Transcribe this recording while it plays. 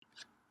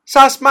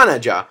SaaS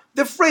Manager,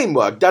 the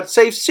framework that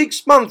saves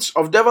 6 months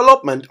of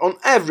development on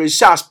every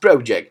SaaS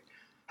project,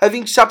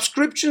 having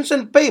subscriptions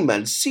and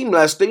payments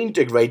seamlessly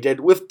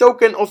integrated with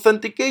token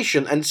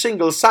authentication and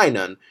single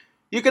sign-on.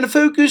 You can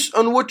focus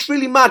on what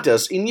really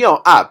matters in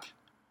your app.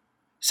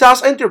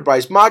 SaaS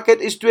enterprise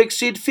market is to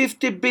exceed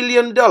 $50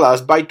 billion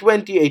by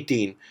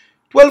 2018.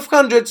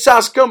 1,200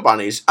 SaaS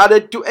companies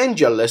added to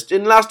AngelList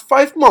in last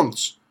 5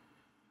 months.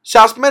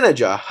 SaaS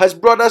Manager has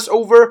brought us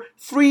over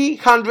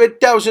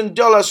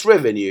 $300,000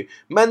 revenue,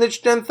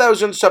 managed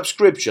 10,000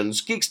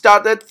 subscriptions,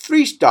 kickstarted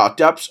 3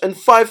 startups and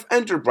 5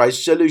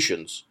 enterprise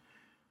solutions.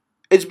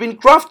 It's been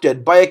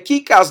crafted by a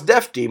kick-ass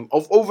dev team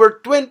of over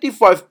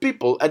 25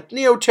 people at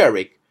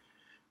Neoteric.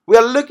 We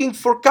are looking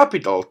for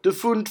capital to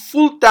fund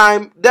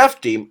full-time dev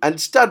team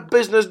and start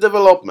business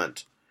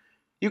development.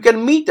 You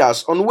can meet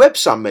us on Web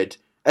Summit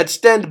at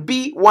stand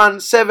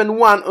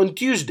B171 on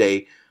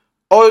Tuesday,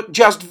 or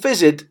just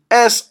visit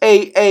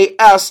saasmgr.com.